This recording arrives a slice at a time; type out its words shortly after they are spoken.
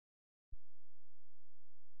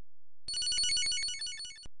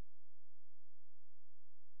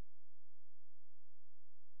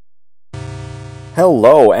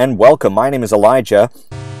Hello and welcome, my name is Elijah.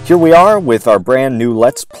 Here we are with our brand new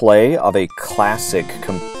Let's Play of a classic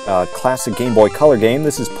Game Boy Color game.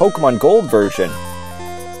 This is Pokemon Gold version.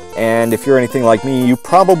 And if you're anything like me, you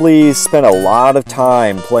probably spent a lot of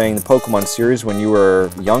time playing the Pokemon series when you were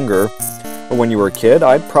younger, or when you were a kid.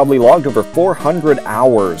 I'd probably logged over 400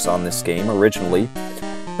 hours on this game originally,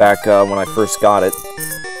 back when I first got it.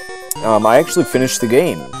 I actually finished the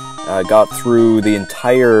game. I got through the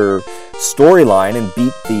entire storyline and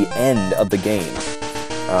beat the end of the game.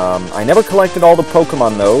 I never collected all the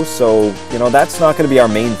Pokemon though, so you know that's not going to be our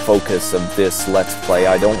main focus of this Let's Play.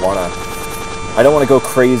 I don't want to go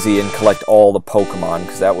crazy and collect all the Pokemon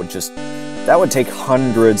because that would take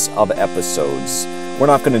hundreds of episodes. We're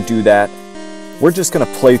not going to do that. We're just going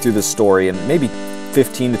to play through the story and maybe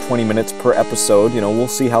 15 to 20 minutes per episode. You know, we'll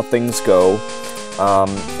see how things go.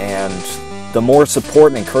 And the more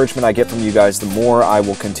support and encouragement I get from you guys, the more I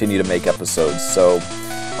will continue to make episodes. So,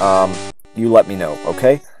 you let me know,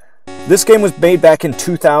 okay? This game was made back in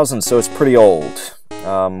 2000, so it's pretty old.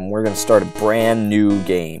 We're going to start a brand new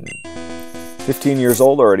game. 15 years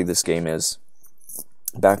old already, this game is.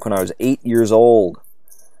 Back when I was 8 years old.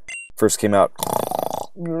 First came out.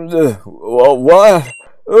 What?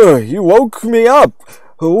 You woke me up.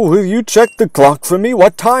 Oh, you checked the clock for me?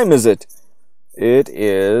 What time is it? It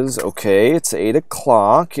is, okay, it's 8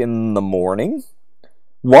 o'clock in the morning.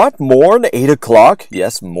 What? Morn? 8 o'clock?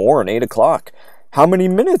 Yes, morn, 8 o'clock. How many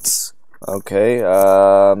minutes? Okay,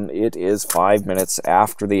 it is 5 minutes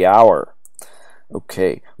after the hour.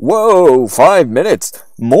 Okay. Whoa, 5 minutes.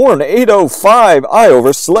 Morn, 8:05. I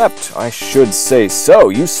overslept. I should say so.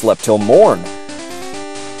 You slept till morn.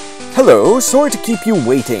 Hello, sorry to keep you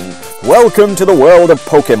waiting. Welcome to the world of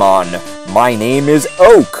Pokemon. My name is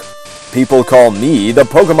Oak. People call me the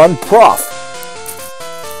Pokemon Prof.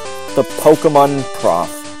 The Pokemon Prof.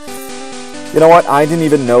 You know what? I didn't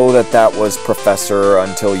even know that that was Professor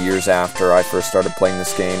until years after I first started playing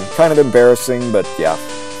this game. Kind of embarrassing, but yeah.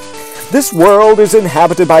 This world is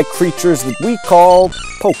inhabited by creatures that we call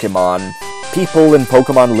Pokemon. People and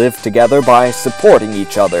Pokemon live together by supporting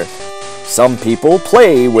each other. Some people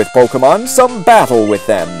play with Pokemon, some battle with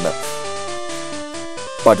them.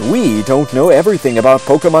 But we don't know everything about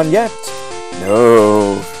Pokemon yet.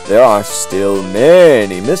 No, there are still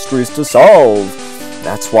many mysteries to solve.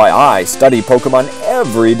 That's why I study Pokemon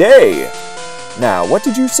every day. Now, what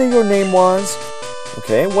did you say your name was?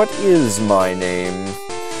 Okay, what is my name?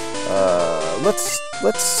 Let's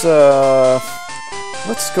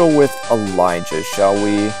go with Elijah, shall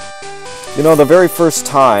we? You know, the very first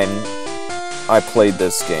time I played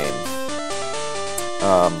this game,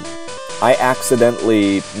 I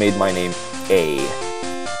accidentally made my name A.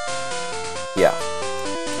 Yeah,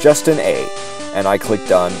 just an A. And I clicked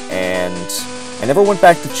done, and I never went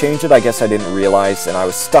back to change it. I guess I didn't realize, and I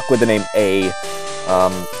was stuck with the name A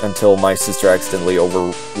until my sister accidentally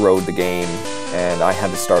overrode the game, and I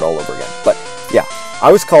had to start all over again. But yeah,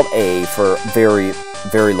 I was called A for a very,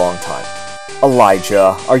 very long time.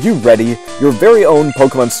 Elijah, are you ready? Your very own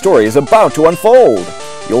Pokemon story is about to unfold.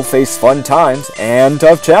 You'll face fun times and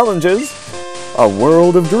tough challenges. A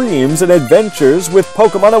world of dreams and adventures with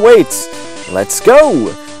Pokemon awaits. Let's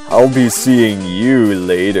go! I'll be seeing you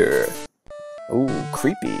later. Ooh,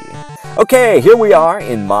 creepy. Okay, here we are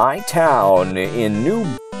in my town in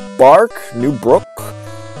Newbrook.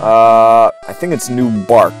 I think it's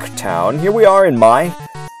Newbark Town. Here we are in my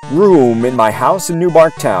room in my house in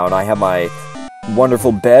Newbark Town. I have my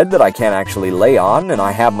wonderful bed that I can't actually lay on, and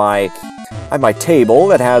I have my table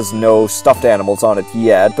that has no stuffed animals on it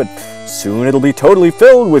yet, but soon it'll be totally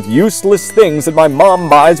filled with useless things that my mom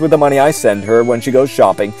buys with the money I send her when she goes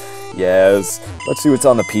shopping. Yes, let's see what's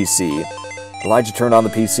on the PC. Elijah turned on the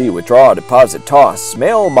PC. Withdraw, deposit, toss,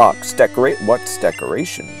 mailbox, decorate. What's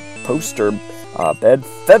decoration? Poster, bed,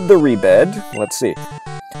 feathery bed. Let's see.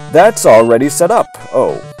 That's already set up.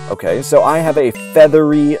 Oh, okay, so I have a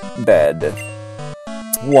feathery bed.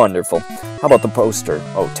 Wonderful. How about the poster?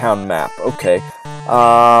 Oh, town map. Okay.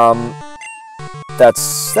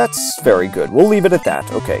 That's very good. We'll leave it at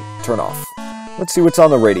that. Okay, turn off. Let's see what's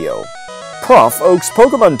on the radio. Prof Oak's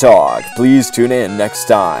Pokemon Talk. Please tune in next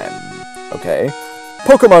time. Okay.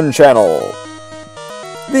 Pokemon Channel.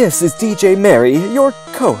 This is DJ Mary, your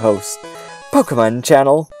co-host. Pokemon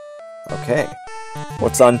Channel. Okay.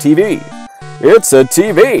 What's on TV? It's a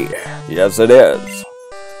TV. Yes, it is.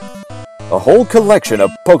 A whole collection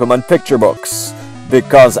of Pokemon picture books.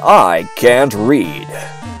 Because I can't read.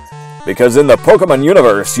 Because in the Pokemon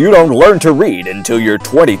universe, you don't learn to read until you're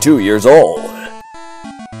 22 years old.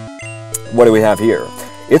 What do we have here?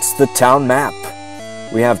 It's the town map.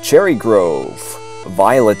 We have Cherry Grove,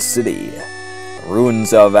 Violet City,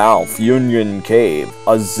 Ruins of Alf, Union Cave,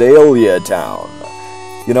 Azalea Town.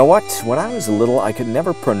 You know what? When I was little, I could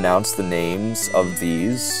never pronounce the names of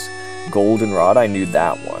these. Goldenrod, I knew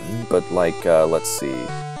that one. But like, let's see.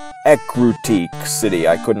 Ekrutique City,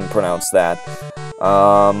 I couldn't pronounce that.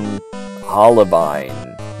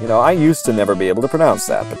 Hollivine. You know, I used to never be able to pronounce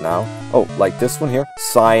that, but now... Oh, like this one here?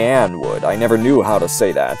 Cyanwood. I never knew how to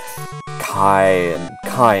say that. Kyanwood.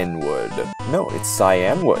 No, it's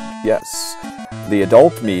Cyanwood. Yes. The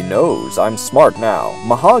adult me knows. I'm smart now.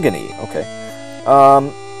 Mahogany. Okay.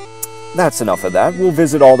 That's enough of that. We'll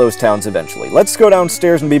visit all those towns eventually. Let's go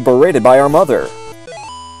downstairs and be berated by our mother.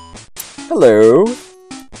 Hello.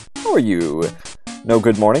 How are you? No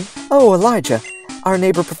good morning? Oh, Elijah. Our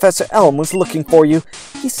neighbor Professor Elm was looking for you.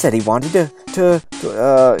 He said he wanted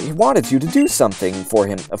he wanted you to do something for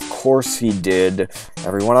him. Of course he did.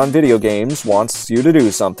 Everyone on video games wants you to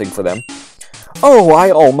do something for them. Oh,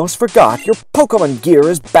 I almost forgot. Your Pokemon gear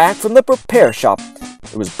is back from the repair shop.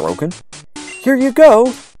 It was broken. Here you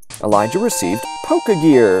go. Elijah received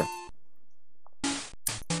Pokegear.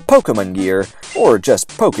 Pokemon gear, or just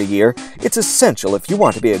Pokegear, it's essential if you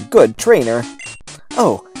want to be a good trainer.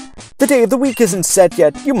 Oh, the day of the week isn't set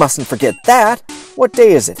yet. You mustn't forget that. What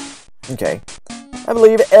day is it? Okay. I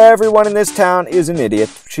believe everyone in this town is an idiot.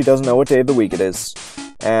 She doesn't know what day of the week it is.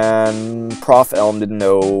 And Prof. Elm didn't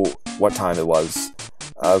know what time it was.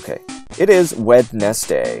 Okay. It is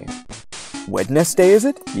Wednesday. Wednesday, is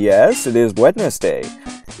it? Yes, it is Wednesday.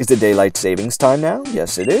 Is it daylight savings time now?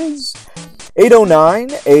 Yes, it is.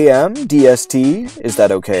 8:09 a.m. DST. Is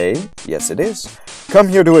that okay? Yes, it is. Come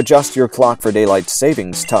here to adjust your clock for daylight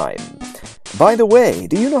savings time. By the way,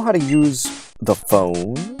 do you know how to use the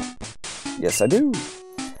phone? Yes, I do.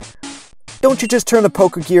 Don't you just turn the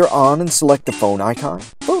Pokegear on and select the phone icon?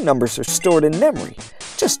 Phone numbers are stored in memory.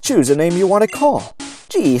 Just choose a name you want to call.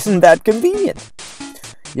 Gee, isn't that convenient?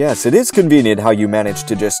 Yes, it is convenient how you managed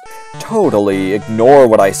to just totally ignore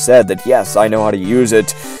what I said that yes, I know how to use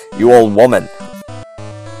it, you old woman.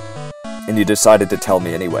 And you decided to tell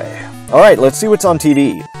me anyway. Alright, let's see what's on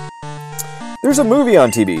TV. There's a movie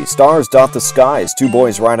on TV. Stars dot the skies. Two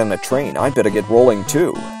boys ride on a train. I'd better get rolling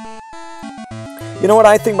too. You know what?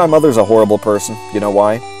 I think my mother's a horrible person. You know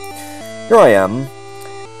why? Here I am,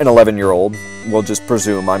 an 11-year-old. We'll just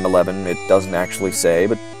presume I'm 11. It doesn't actually say,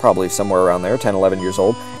 but probably somewhere around there, 10, 11 years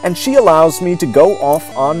old. And she allows me to go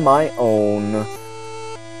off on my own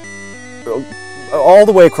all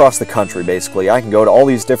the way across the country, basically. I can go to all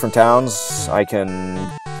these different towns. I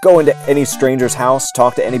can go into any stranger's house,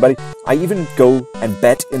 talk to anybody. I even go and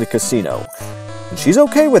bet in a casino. And she's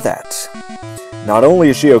okay with that. Not only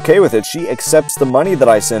is she okay with it, she accepts the money that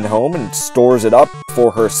I send home and stores it up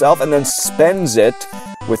for herself and then spends it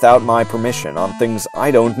without my permission on things I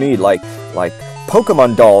don't need, like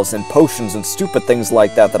Pokemon dolls and potions and stupid things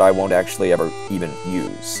like that that I won't actually ever even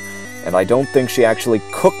use. And I don't think she actually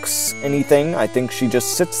cooks anything. I think she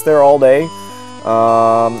just sits there all day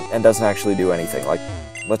and doesn't actually do anything. Like,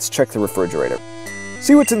 let's check the refrigerator.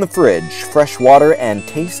 See what's in the fridge. Fresh water and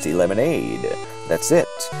tasty lemonade. That's it.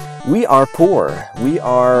 We are poor. We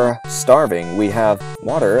are starving. We have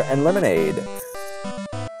water and lemonade.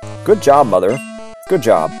 Good job, Mother. Good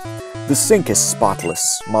job. The sink is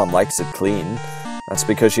spotless. Mom likes it clean. That's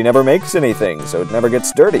because she never makes anything, so it never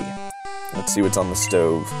gets dirty. Let's see what's on the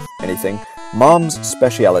stove. Anything. Mom's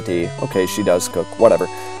specialty. Okay, she does cook. Whatever.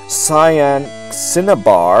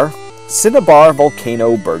 Cinnabar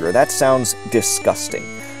volcano burger. That sounds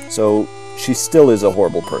disgusting. So, she still is a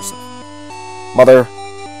horrible person. Mother,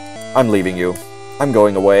 I'm leaving you. I'm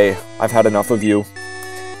going away. I've had enough of you.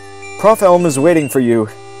 Prof. Elm is waiting for you.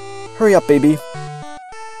 Hurry up, baby.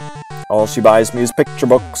 All she buys me is picture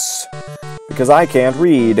books. Because I can't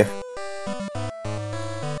read.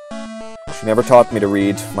 She never taught me to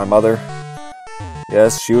read, my mother.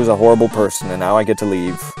 Yes, she was a horrible person, and now I get to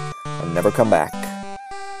leave. And never come back.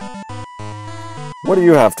 What do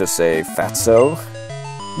you have to say, fatso?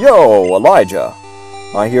 Yo, Elijah!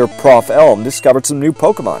 I hear Prof. Elm discovered some new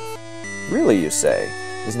Pokemon. Really, you say?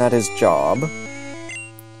 Isn't that his job?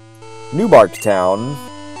 Newbark Town.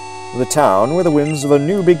 The town where the winds of a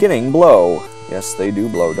new beginning blow. Yes, they do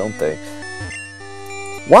blow, don't they?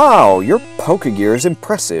 Wow, your Pokegear is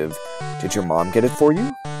impressive. Did your mom get it for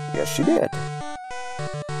you? Yes, she did.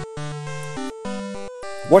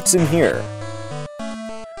 What's in here?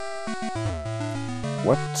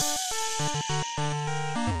 What?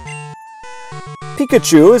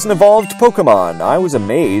 Pikachu is an evolved Pokemon. I was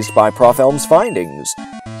amazed by Prof. Elm's findings.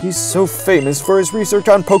 He's so famous for his research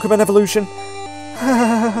on Pokemon evolution.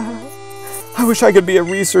 I wish I could be a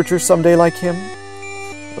researcher someday like him.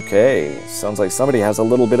 Okay, sounds like somebody has a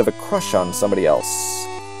little bit of a crush on somebody else.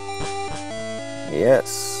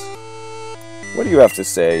 Yes. What do you have to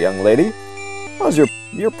say, young lady? How's your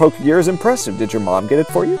Pokegear is impressive. Did your mom get it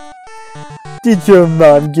for you? Did your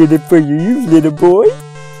mom get it for you, you little boy?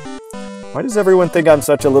 Why does everyone think I'm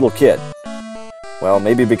such a little kid? Well,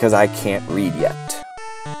 maybe because I can't read yet.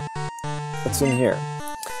 What's in here?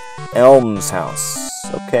 Elm's house.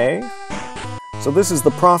 Okay. So this is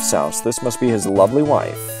the Prof's house. This must be his lovely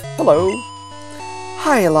wife. Hello.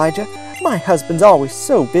 Hi, Elijah. My husband's always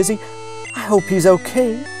so busy. I hope he's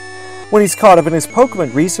okay. When he's caught up in his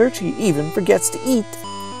Pokemon research, he even forgets to eat.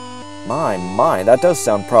 My, that does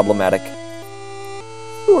sound problematic.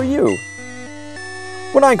 Who are you?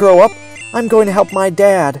 When I grow up, I'm going to help my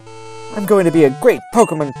dad. I'm going to be a great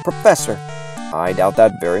Pokemon professor. I doubt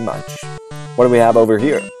that very much. What do we have over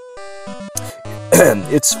here?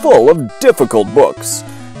 It's full of difficult books.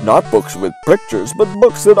 Not books with pictures, but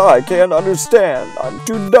books that I can't understand. I'm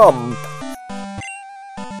too dumb.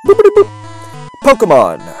 Boopity boop.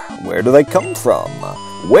 Pokemon. Where do they come from?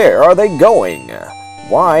 Where are they going?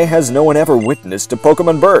 Why has no one ever witnessed a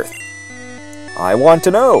Pokemon birth? I want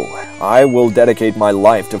to know. I will dedicate my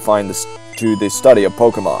life to the study of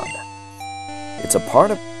Pokemon. It's a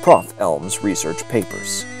part of Prof. Elm's research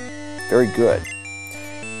papers. Very good.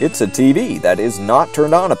 It's a TV that is not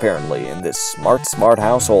turned on, apparently, in this smart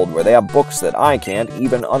household where they have books that I can't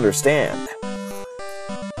even understand.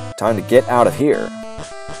 Time to get out of here.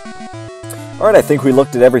 Alright, I think we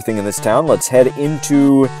looked at everything in this town. Let's head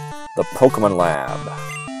into the Pokemon Lab.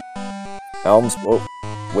 Elm's... Oh,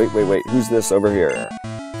 wait. Who's this over here?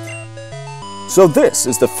 So this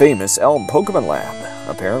is the famous Elm Pokemon Lab,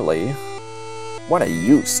 apparently. What are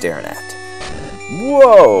you staring at?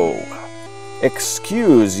 Whoa!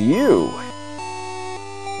 Excuse you.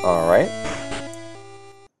 Alright.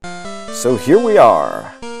 So here we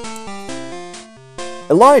are.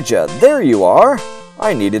 Elijah, there you are.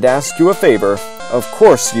 I needed to ask you a favor. Of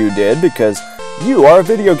course you did, because you are a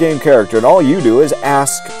video game character and all you do is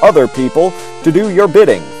ask other people to do your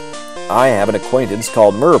bidding. I have an acquaintance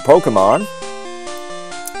called Pokemon.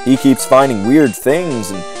 He keeps finding weird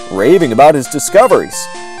things and raving about his discoveries.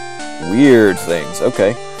 Weird things,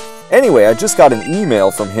 okay. Anyway, I just got an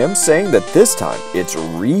email from him saying that this time it's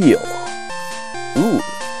real. Ooh,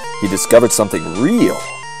 he discovered something real.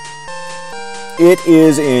 It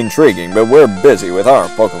is intriguing, but we're busy with our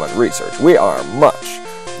Pokemon research. We are much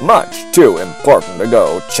too important to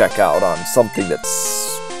go check out on something that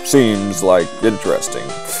seems like interesting.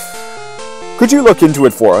 Could you look into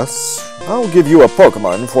it for us? I'll give you a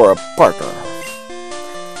Pokemon for a partner.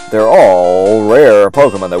 They're all rare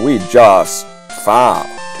Pokemon that we just found.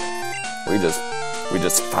 We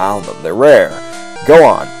just found them. They're rare. Go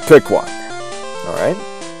on, pick one. Alright.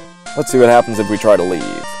 Let's see what happens if we try to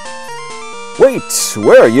leave. Wait,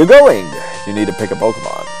 where are you going? You need to pick a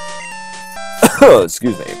Pokemon.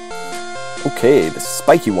 Excuse me. Okay, the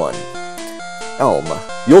spiky one. Elm,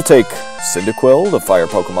 you'll take Cyndaquil, the fire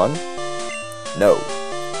Pokemon. No.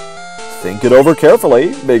 Think it over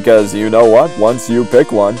carefully, because you know what? Once you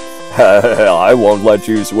pick one, I won't let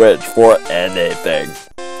you switch for anything.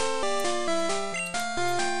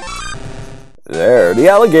 There, the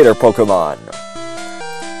alligator Pokemon.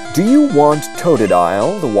 Do you want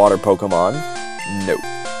Totodile, the water Pokemon? No.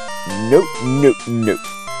 Nope.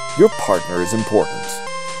 Your partner is important.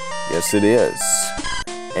 Yes, it is.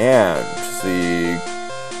 And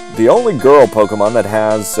the only girl Pokemon that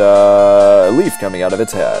has a leaf coming out of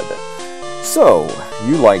its head. So,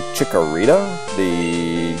 you like Chikorita,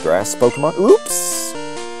 the grass Pokemon? Oops!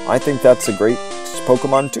 I think that's a great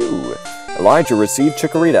Pokemon too. Elijah received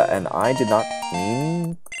Chikorita, and I did not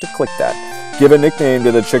mean to click that. Give a nickname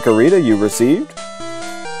to the Chikorita you received.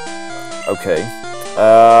 Okay.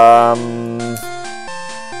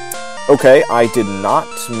 Okay, I did not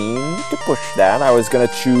mean to push that. I was gonna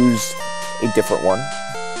choose a different one.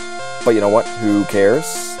 But you know what? Who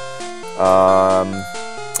cares?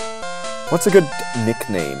 What's a good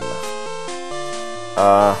nickname?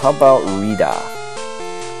 How about Rita?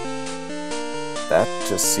 That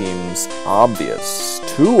just seems obvious.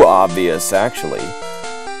 Too obvious, actually.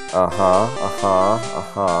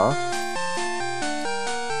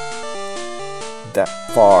 That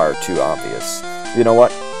far too obvious. You know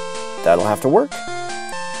what? That'll have to work.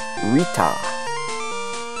 Rita.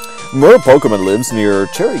 Pokemon lives near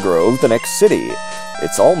Cherry Grove, the next city.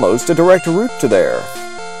 It's almost a direct route to there.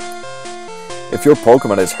 If your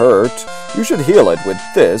Pokemon is hurt, you should heal it with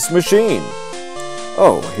this machine.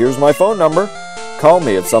 Oh, here's my phone number. Call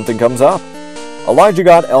me if something comes up. Elijah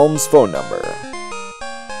got Elm's phone number.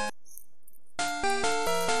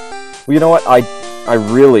 Well, you know what? I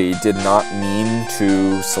really did not mean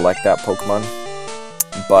to select that Pokemon,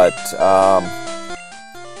 but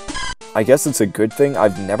I guess it's a good thing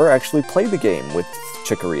I've never actually played the game with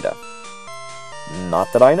Chikorita. Not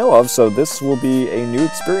that I know of, so this will be a new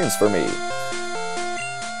experience for me.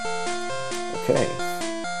 Okay.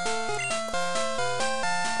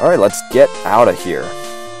 Alright, let's get out of here.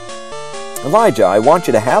 Elijah, I want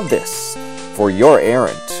you to have this for your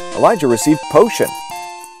errand. Elijah received potion.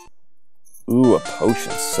 Ooh, a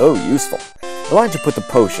potion. So useful. Elijah put the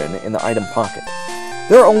potion in the item pocket.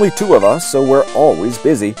 There are only 2 of us, so we're always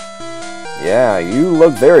busy. Yeah, you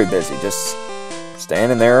look very busy. Just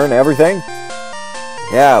standing there and everything.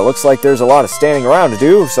 Yeah, looks like there's a lot of standing around to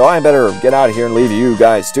do, so I better get out of here and leave you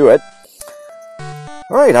guys to it.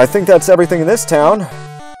 Alright, I think that's everything in this town.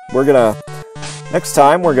 Next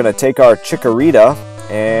time, we're gonna take our Chikorita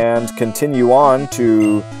and continue on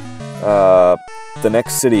to the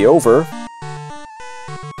next city over.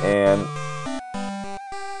 And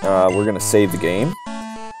we're going to save the game.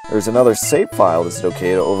 There's another save file. Is it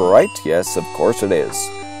okay to overwrite? Yes, of course it is.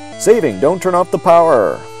 Saving. Don't turn off the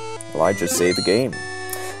power. Elijah saved the game.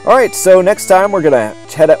 Alright, so next time we're going to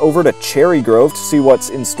head over to Cherry Grove to see what's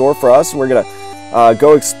in store for us. We're going to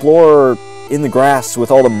go explore in the grass with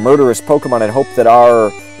all the murderous Pokemon and hope that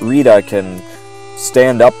our Rita can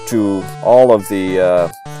stand up to all of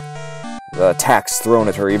the attacks thrown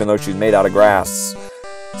at her, even though she's made out of grass.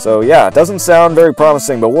 So yeah, it doesn't sound very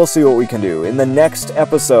promising, but we'll see what we can do in the next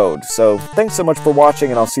episode. So thanks so much for watching,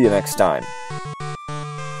 and I'll see you next time.